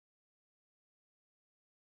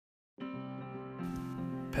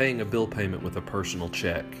Paying a bill payment with a personal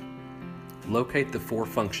check. Locate the 4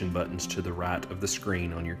 function buttons to the right of the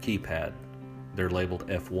screen on your keypad. They're labeled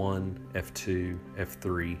F1, F2,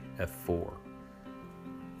 F3, F4.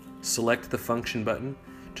 Select the function button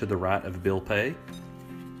to the right of Bill Pay.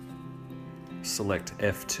 Select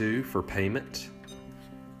F2 for payment.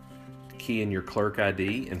 Key in your clerk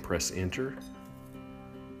ID and press Enter.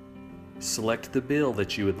 Select the bill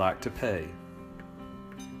that you would like to pay.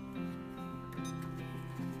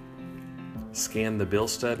 Scan the bill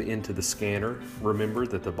stub into the scanner. Remember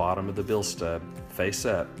that the bottom of the bill stub, face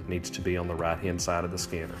up, needs to be on the right-hand side of the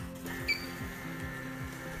scanner.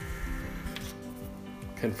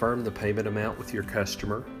 Confirm the payment amount with your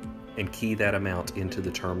customer and key that amount into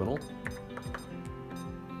the terminal.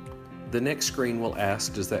 The next screen will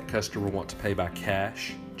ask, does that customer want to pay by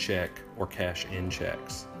cash, check, or cash and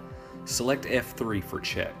checks? Select F3 for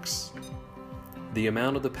checks. The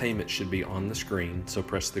amount of the payment should be on the screen, so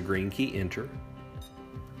press the green key Enter.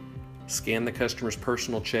 Scan the customer's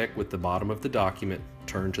personal check with the bottom of the document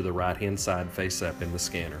turned to the right-hand side face up in the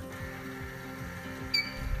scanner.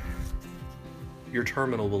 Your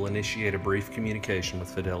terminal will initiate a brief communication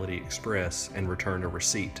with Fidelity Express and return a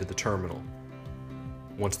receipt to the terminal.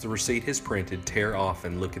 Once the receipt is printed, tear off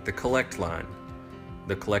and look at the collect line.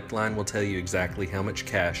 The collect line will tell you exactly how much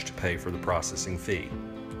cash to pay for the processing fee.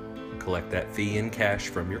 Collect that fee in cash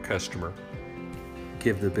from your customer.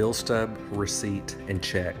 Give the bill stub, receipt, and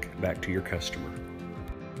check back to your customer.